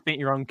 people just think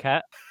you're on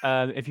cat.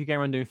 If you go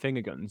around doing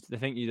finger guns, they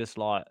think you just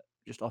like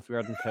just off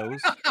your head and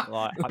pills.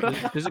 Like,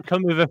 does it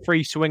come with a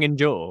free swinging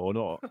jaw or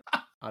not?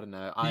 I don't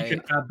know. You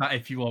can add that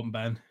if you want,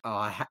 Ben.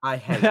 I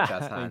hate jazz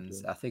Thank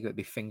hands. you. I think it would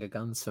be finger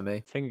guns for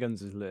me. Finger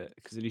guns is lit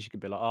because at least you could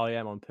be like, oh yeah,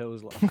 I'm on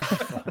pills. Like,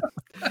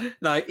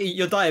 No,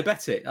 you're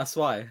diabetic. That's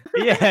why.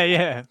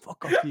 yeah.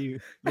 Fuck off you.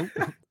 Nope.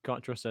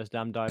 Can't trust those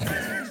damn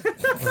diabetics.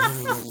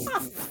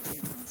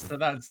 So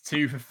that's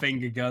 2 for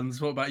finger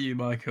guns. What about you,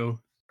 Michael?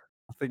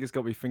 I think it's got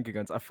to be finger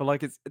guns. I feel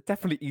like it's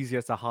definitely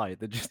easier to hide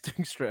than just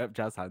doing straight up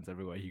jazz hands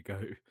everywhere you go.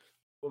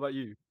 What about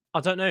you? I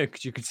don't know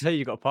because you could say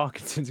you got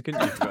Parkinson's,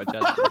 couldn't you? If you got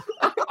jazz hands?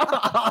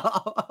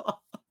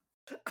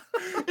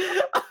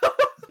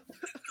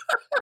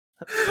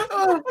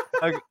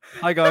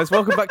 Hi guys,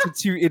 welcome back to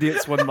Two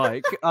Idiots, One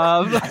Mic.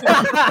 They're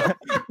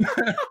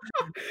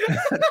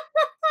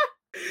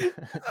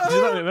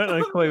not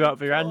going to call you out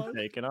for your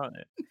handshake, aren't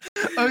they?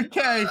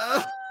 Okay.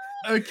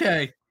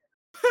 Okay.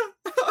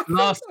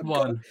 Last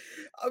one.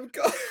 I'm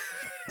going.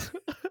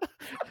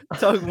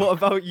 Doug, what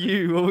about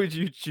you? What would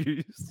you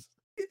choose?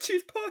 You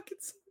choose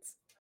Parkinson's.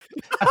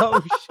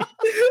 Oh shit!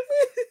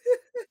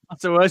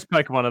 That's the worst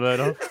Pokemon I've heard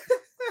of.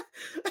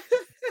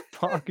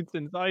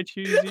 Parkinson's, I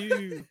choose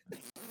you.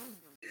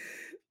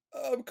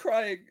 I'm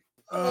crying.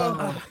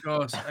 Oh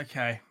gosh.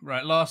 Okay.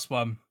 Right. Last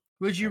one.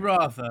 Would you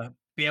rather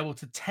be able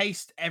to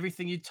taste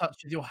everything you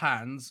touch with your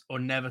hands or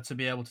never to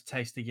be able to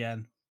taste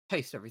again?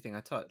 Taste everything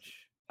I touch.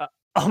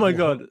 Oh my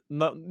god!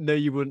 No,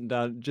 you wouldn't,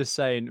 Dan. Just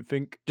saying.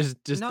 Just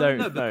no, don't.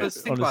 no,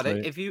 because think about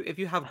it. honestly. If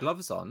you have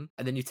gloves on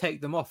and then you take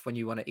them off when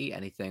you want to eat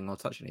anything or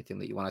touch anything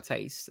that you want to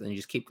taste, and then you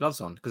just keep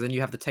gloves on because then you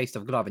have the taste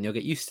of glove and you'll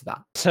get used to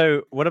that.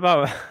 So, what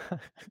about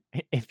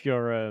if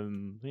you're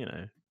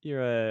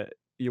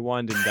you're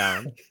winding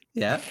down?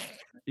 Yeah.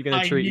 You're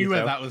gonna I treat knew where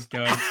yourself. that was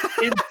going.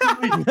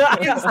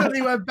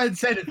 Instantly when Ben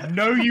said it,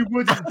 no, you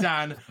wouldn't,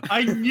 Dan.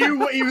 I knew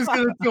what he was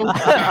going to talk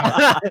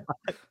about.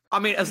 I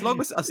mean, as long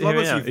as Hear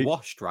me you've out.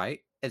 washed, right?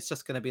 It's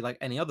just going to be like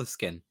any other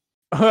skin.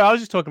 I was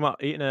just talking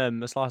about eating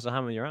a slice of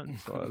ham with your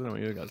hands. So I don't know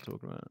what you guys are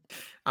talking about.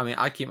 I mean,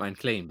 I keep mine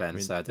clean, Ben.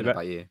 mean, so I don't the know be-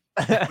 about you.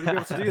 Would he be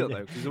able to do that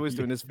though? 'Cause he's always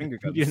doing his finger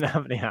guns. You didn't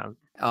have any ham.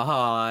 Oh,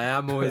 I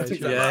am always.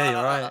 Yeah, Yeah,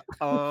 you're right.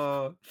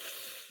 Oh,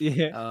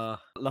 Yeah.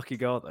 Lucky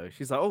girl though.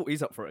 She's like, oh,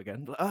 he's up for it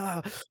again.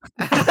 Ah.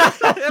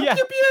 Yeah.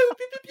 Pew, pew,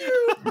 pew,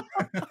 pew,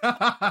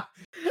 pew.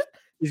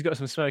 He's got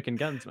some smoking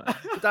guns, man.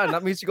 Dan,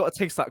 that means you got to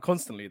taste that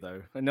constantly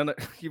though, and then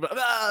you're like,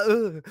 ah,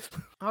 ugh.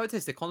 I would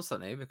taste it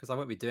constantly because I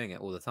won't be doing it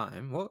all the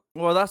time. What?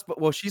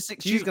 Well, she's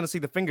you- gonna see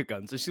the finger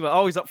guns, and she's like,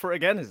 oh, he's up for it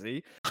again, is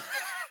he?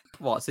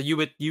 What? So you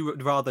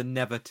would rather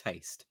never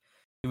taste?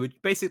 You would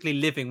basically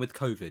living with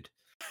COVID.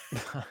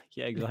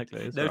 Yeah, exactly.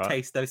 It's No alright.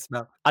 taste, no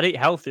smell. I'd eat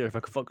healthier if I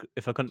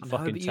couldn't No,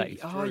 fucking but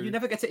taste. you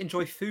never get to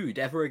enjoy food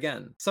ever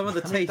again. Some of the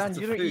tastes Dan, of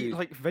you don't food. eat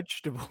like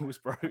vegetables,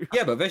 bro.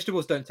 Yeah, but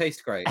vegetables don't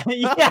taste great.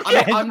 Yeah,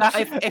 I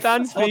mean, if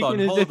Dan's hold on,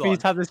 speaking as hold if he's on,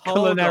 had this hold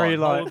culinary on,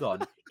 like. hold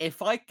on.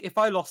 If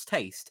I lost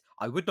taste,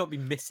 I would not be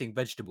missing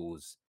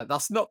vegetables.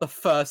 That's not the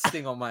first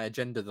thing on my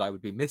agenda that I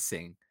would be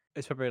missing.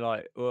 It's probably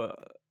like, what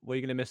are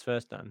you gonna miss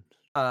first, Dan?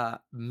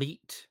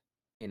 Meat,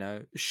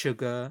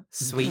 sugar,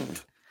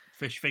 sweet.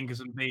 Fish fingers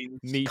and beans.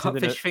 Meat Cut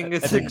and then fish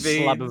fingers a big and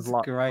slab beans, of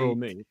like raw great.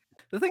 meat.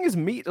 The thing is,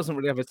 meat doesn't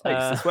really have a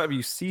taste. It's whatever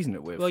you season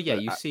it with. Well, yeah,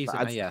 that you that season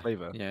adds it. the Yeah,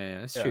 flavor. yeah,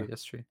 that's Yeah. true.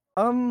 That's true.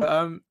 I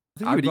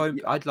think you would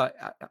eat-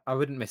 I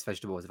wouldn't miss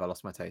vegetables if I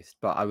lost my taste,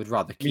 but I would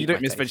rather keep. you don't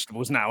my miss taste.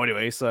 vegetables now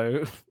anyway,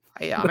 so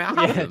Yeah, I mean,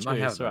 I Yeah, have them. true, I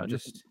have it's them. alright,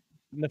 Just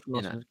Nothing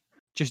You else. know.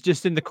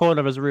 Just in the corner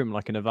of his room,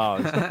 like in a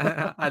vase.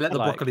 I let the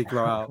Like- broccoli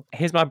grow out.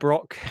 Here's my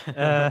brock.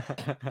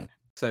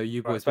 So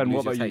you Right, boys Ben, would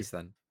what lose your about you? taste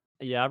then.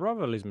 Yeah, I'd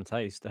rather lose my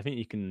taste. I think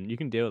you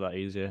can deal with that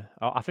easier.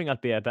 I think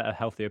I'd be a better,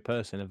 healthier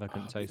person if I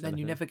couldn't Oh, but taste. then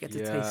you anything. never get to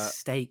Yeah. taste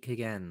steak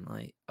again.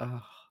 Like,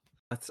 oh.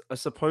 I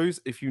suppose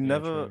if you Yeah,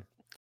 never. true.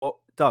 Well,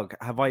 Doug,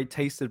 have I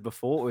tasted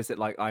before, or is it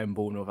like I am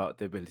born without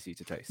the ability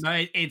to taste?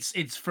 No,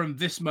 it's from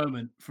this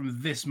moment. From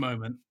this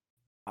moment.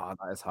 Ah,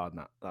 that is hard.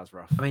 That's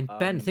rough. I mean,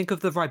 Ben, think of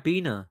the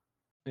Ribena.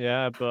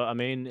 Yeah, but I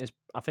mean,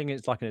 I think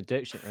it's like an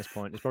addiction at this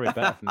point. It's probably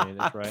better for me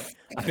at this rate.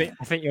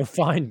 I think you'll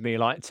find me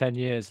like 10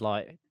 years,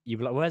 like you'll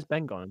be like, "Where's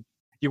Ben gone?"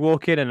 You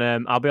walk in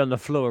and I'll be on the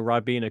floor with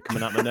Ribena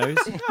coming out my nose,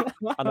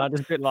 and I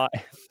just be like,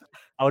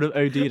 I would have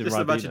OD'd in Just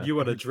imagine Ribena. you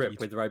on a drip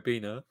with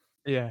Ribena.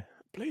 Yeah,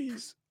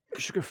 please,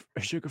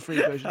 sugar-free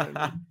version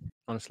only.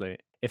 Honestly,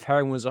 if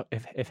heroin was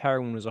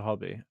a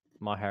hobby,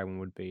 my heroin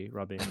would be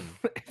Ribena.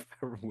 If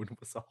heroin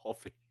was a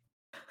hobby.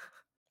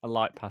 A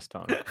light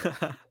pastime.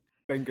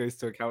 Ben goes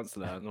to a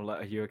counsellor and I'm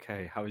like, "Are you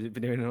okay? How have you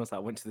been doing?" And I was like,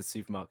 "I went to the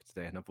supermarket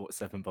today and I bought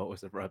 7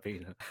 bottles of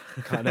Ribena.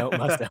 Can't help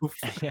myself."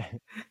 Yeah.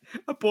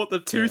 I bought the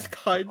tooth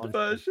kind honestly.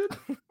 version.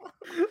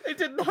 They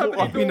didn't I have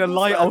bought any Ribena normal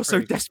Light. I was so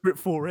flavoring. desperate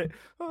for it.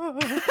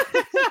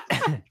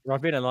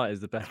 Ribena Light is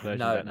the best version.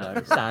 No, of it.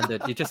 no,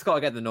 standard. You just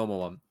gotta get the normal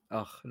one.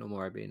 Ugh, normal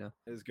Ribena.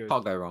 It's good.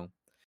 Can't go wrong.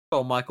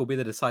 Go on, Michael. Be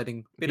the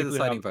deciding People who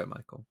have- vote,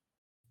 Michael.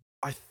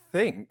 I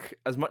think,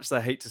 as much as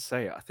I hate to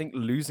say it, I think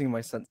losing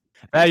my sense.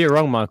 You're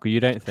wrong, Michael. You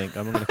don't think.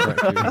 I'm going to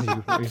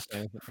correct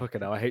you.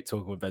 Fucking hell, I hate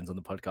talking with Ben's on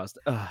the podcast.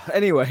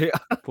 Anyway,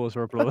 Pause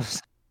for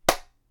applause.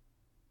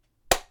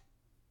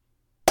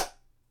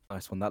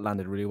 nice one. That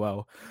landed really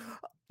well.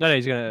 No,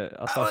 he's going to.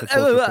 I'll start with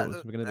pause for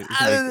applause. We're going to do.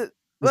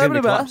 There's going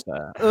to be claps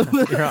there. You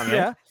know what I mean?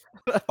 Yeah.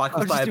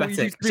 Michael's I'm just doing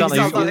diabetic. you Sound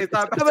Sounds like like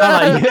that.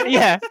 Sound like,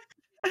 yeah.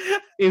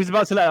 He was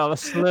about to let out a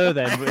slur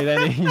then, but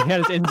then he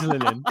had his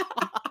insulin in.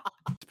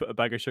 To put a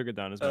bag of sugar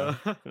down as well. I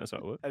think that's how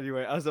it works.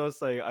 Anyway, as I was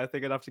saying, I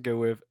think I'd have to go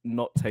with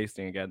not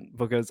tasting again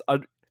because I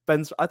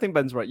think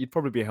Ben's right. You'd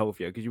probably be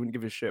healthier because you wouldn't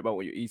give a shit about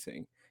what you're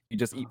eating. You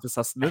just eat for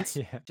sustenance.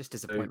 Yeah. Just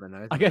disappointment,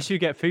 though. I guess you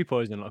get food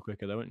poisoning a lot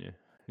quicker, though, wouldn't you?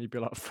 You'd be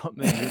like, "Fuck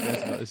me,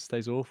 this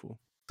tastes awful."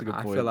 That's a good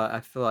I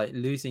point. feel like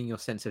losing your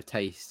sense of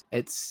taste.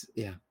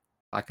 Yeah,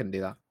 I couldn't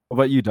do that. What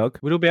about you, Doug?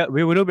 We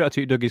would all be able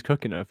to eat Dougie's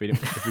cooking though if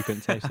we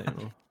couldn't taste it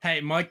anymore. Hey,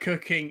 my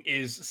cooking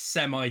is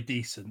semi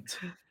decent.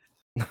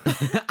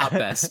 At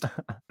best.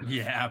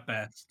 Yeah, at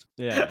best.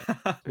 Yeah,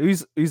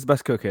 Who's the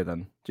best cook here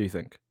then? Do you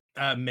think?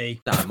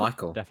 Me. No,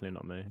 Michael. definitely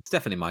not me. It's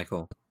definitely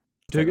Michael.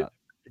 Say Dougie,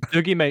 that.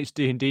 Dougie makes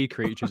D&D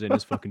creatures in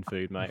his fucking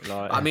food, mate.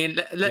 Like, I mean,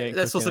 ain't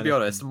let's also cooking be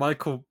honest. anything.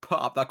 Michael put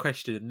up that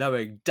question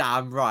knowing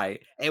damn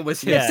right it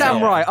was Yeah, his. Damn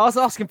yeah. right. I was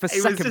asking for It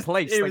was second just-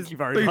 place. it Thank was you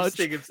very much.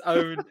 boosting his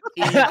own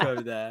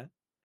ego there.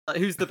 Like,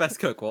 who's the best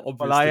cook? Well,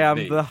 obviously Well, I am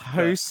me, the but-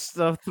 host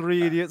of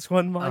 3 Idiots,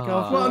 1 Mic.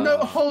 Well, no,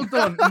 Oh. hold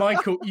on,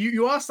 Michael.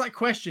 You asked that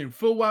question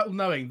full well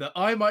knowing that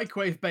I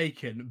microwave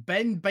bacon.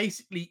 Ben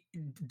basically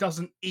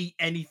doesn't eat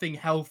anything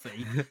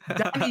healthy.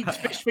 Dan eats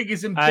fish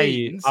fingers and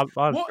Hey, beans. I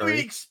What were you agree.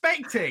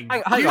 expecting? Hang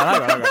You on, hang on,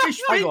 think hang on,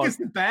 fish hang on. fingers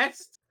the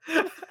best?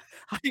 Hang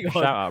Shout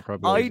on. out,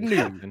 probably. I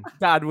knew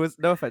Dad was,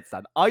 no offense,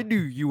 Dad. I knew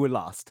you were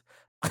last.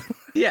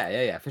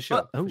 Yeah, for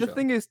sure. But the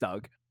thing is,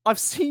 Doug, I've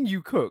seen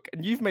you cook,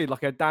 and you've made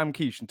like a damn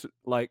quiche,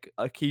 like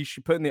a quiche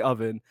you put in the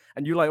oven,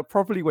 and you like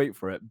properly wait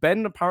for it.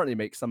 Ben apparently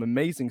makes some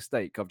amazing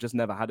steak. I've just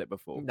never had it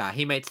before. Nah,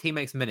 he makes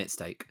minute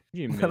steak.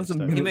 You That was a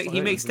missed it. minute He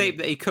steak. makes steak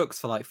that he cooks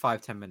for like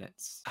 5-10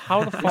 minutes.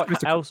 How the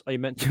fuck else are you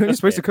meant to? You're cook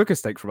supposed to it? cook a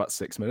steak for about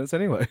 6 minutes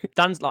anyway.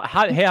 Dan's like,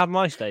 "Here, have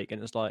my steak,"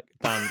 and it's like,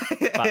 Dan,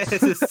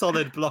 It's a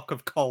solid block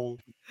of coal.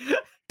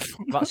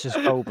 that's just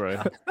cold, bro.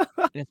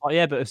 And it's like,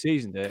 yeah, but I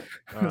seasoned it.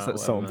 It's like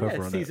salt and whatever, man. pepper. Yeah,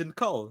 on it. seasoned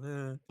coal.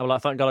 Yeah. I'm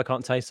like, thank God I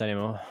can't taste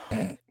anymore.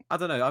 I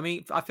don't know. I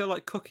mean, I feel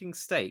like cooking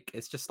steak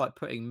is just like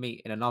putting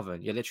meat in an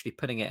oven. You're literally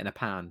putting it in a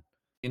pan.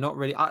 You're not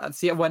really. I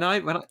see when I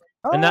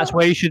And that's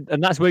where you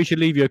should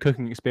leave your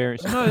cooking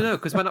experience. no,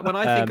 because when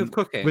I think of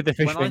cooking, with the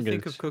fish when I think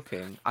fingers. of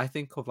cooking, I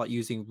think of like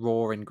using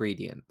raw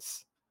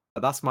ingredients.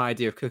 That's my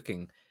idea of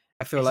cooking.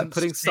 I feel like Isn't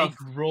putting steak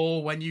stuff. raw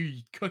when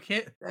you cook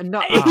it.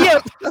 No, Yeah,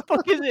 what the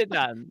fuck is it,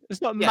 Dan? It's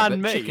not yeah, but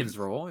man-made. chicken's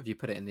raw if you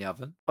put it in the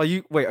oven. Are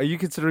you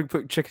considering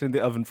putting chicken in the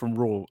oven from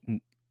raw,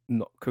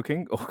 not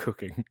cooking or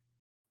cooking?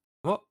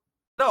 What?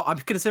 No, I'm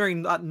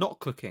considering that not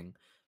cooking.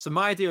 So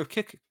my idea of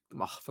cooking,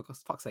 oh, for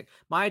fuck's sake,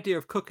 my idea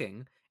of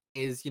cooking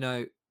is,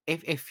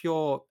 if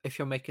you're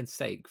making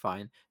steak,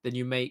 fine, then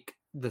you make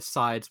the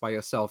sides by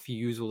yourself. You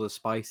use all the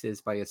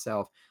spices by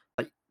yourself.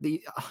 Like do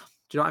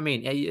you know what I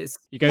mean? It's,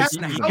 You go, Dan,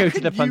 you how go to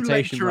can the you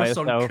plantation lecture by us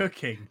on yourself.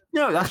 cooking?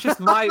 no, that's just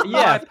my Yeah,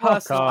 my fuck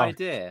personal off.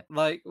 idea.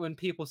 Like when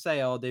people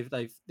say, "Oh, they've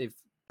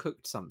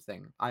cooked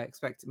something," I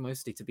expect it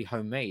mostly to be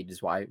homemade.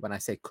 Is why when I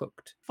say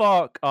cooked.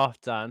 Fuck off,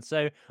 Dan.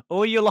 So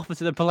all you'll offer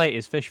to the plate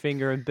is fish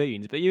finger and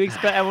beans, but you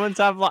expect everyone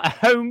to have like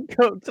home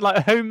cooked,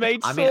 like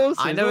homemade I mean, sauces.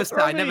 I never What's said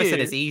I wrong never with said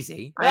you? it's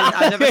easy.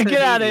 I never said it's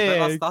Get outta easy,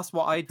 but here. that's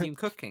what I deem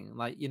cooking.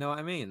 Like, you know what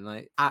I mean?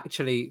 Like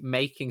actually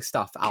making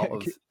stuff out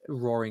of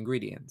raw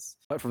ingredients.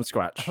 Like from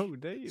scratch. Oh,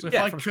 damn. So if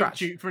Yeah, I from cooked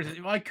scratch. you, for instance,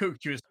 if I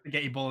cooked you a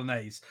spaghetti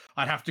bolognese,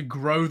 I'd have to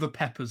grow the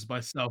peppers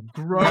myself.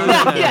 Grow No,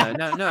 them Yeah.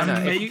 no.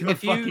 and make the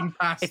If you fucking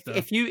pasta.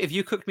 if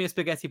you cooked me a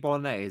spaghetti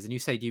bolognese and you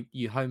said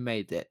you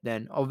homemade it,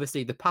 then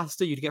obviously the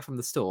pasta you'd get from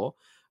the store.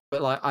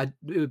 But like,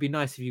 it would be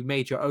nice if you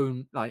made your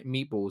own like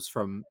meatballs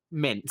from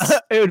mince.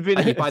 It would be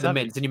Like, you nice, buy the that'd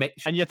be- mince and you make.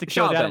 and you have to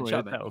kill Shut the up, Ben, animal shut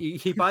up, Ben.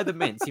 yourself. You buy the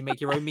mince, you make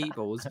your own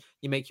meatballs,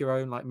 you make your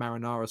own like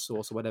marinara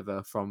sauce or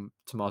whatever from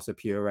tomato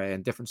puree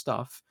and different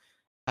stuff,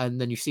 and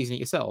then you season it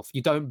yourself.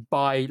 You don't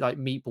buy like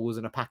meatballs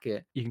in a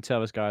packet. You can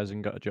tell this guy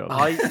hasn't got a job.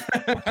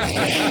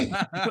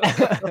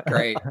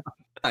 Great,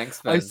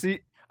 thanks, Ben.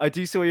 I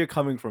do see where you're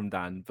coming from,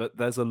 Dan, but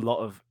there's a lot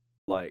of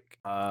like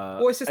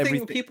Well, it's just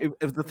thing people.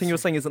 if the thing you're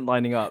saying isn't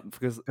lining up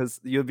because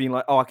you're being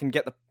like, oh, I can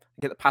get the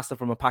pasta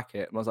from a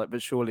packet, and I was like,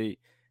 but surely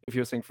if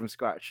you're saying from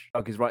scratch,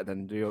 Doug is right.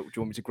 Then do you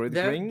want me to grow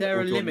the wing? There or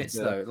are do you want me limits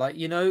to- though. Like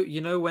you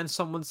know when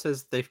someone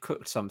says they've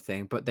cooked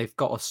something, but they've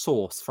got a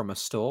sauce from a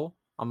store.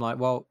 I'm like,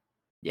 well,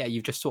 yeah,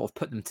 you've just sort of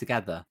put them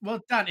together. Well,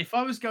 Dan, if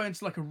I was going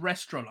to like a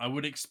restaurant, I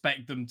would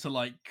expect them to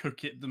like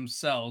cook it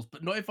themselves,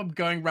 but not if I'm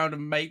going round a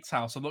mate's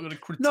house. I'm not going to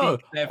critique No,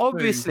 their food.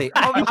 obviously.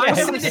 I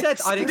never said I'd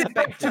Send it expect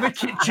back to the it.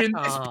 kitchen.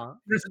 This Ah.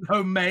 isn't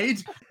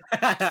homemade.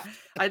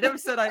 I never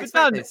said I But expect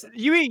Dan, this.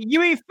 you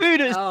eat food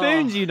at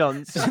spoons, Oh. you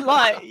nonce.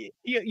 Like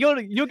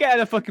you're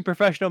getting a fucking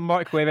professional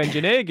microwave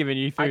engineer giving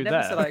you I food never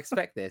there. said I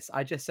expect this.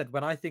 I just said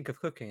when I think of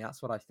cooking,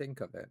 that's what I think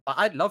of it.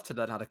 I'd love to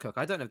learn how to cook.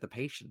 I don't have the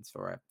patience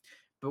for it.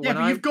 But Yeah,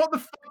 when but you've got the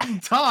fucking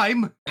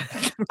time.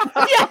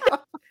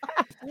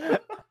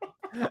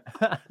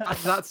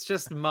 that's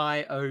just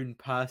my own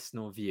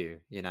personal view,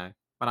 you know.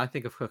 When I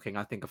think of cooking,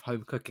 I think of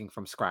home cooking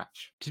from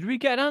scratch. Did we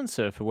get an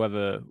answer for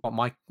whether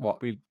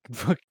What we?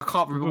 I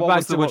can't remember We're what back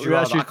was to the what would we you were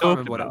rather. I actually can't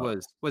remember talking what it about.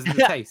 was. Was it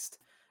the taste?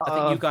 I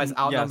think you guys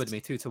outnumbered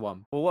yes. me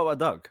 2-1. Well, what about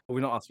Doug? Are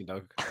we not asking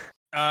Doug?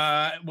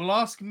 We'll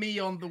ask me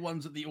on the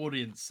ones that the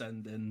audience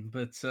send in,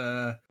 but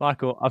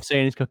Michael, I've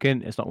seen his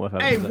cooking. It's not worth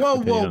having. hey, an whoa,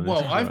 opinion whoa, on this, whoa!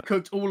 it's I've alright.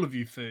 cooked all of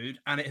you food,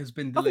 and it has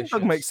been I think delicious.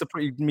 Doug makes a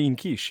pretty mean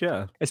quiche.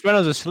 Yeah. It's when I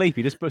was asleep.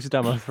 He just puts it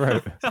down my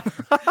throat.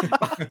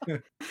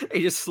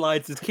 He just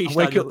slides his quiche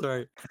wake down your up-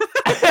 throat.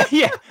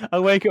 Yeah, I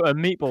wake up with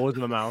meatballs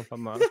in my mouth.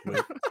 I'm like, "That's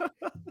weird."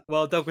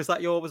 Well, Doug, was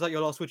that your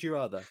last would you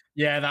rather?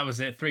 Yeah, that was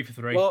it. 3 for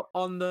 3. Well,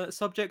 on the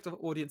subject of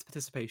audience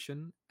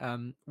participation,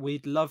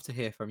 we'd love to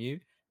hear from you.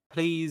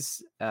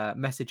 Please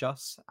message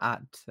us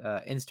at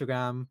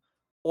Instagram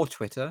or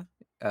Twitter,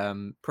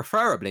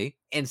 preferably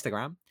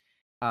Instagram,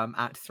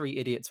 at 3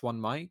 Idiots 1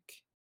 Mic.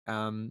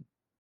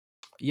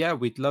 Yeah,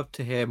 we'd love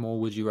to hear more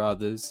would you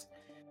rathers.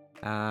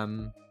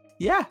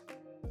 Yeah.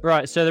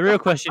 Right. So the real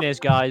question is,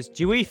 guys,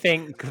 do we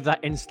think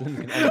that insulin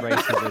can end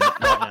racism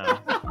right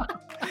now?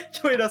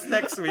 Join us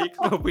next week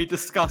when we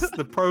discuss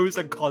the pros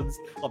and cons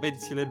of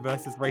insulin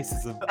versus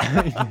racism.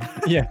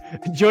 Yeah.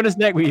 Join us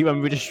next week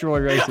when we destroy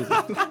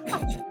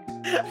racism.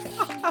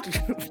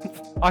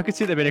 I could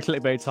see there being a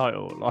clickbait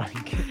title like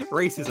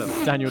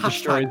Racism. Daniel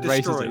destroys Hashtag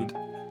destroyed.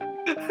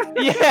 racism.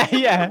 Yeah,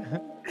 yeah.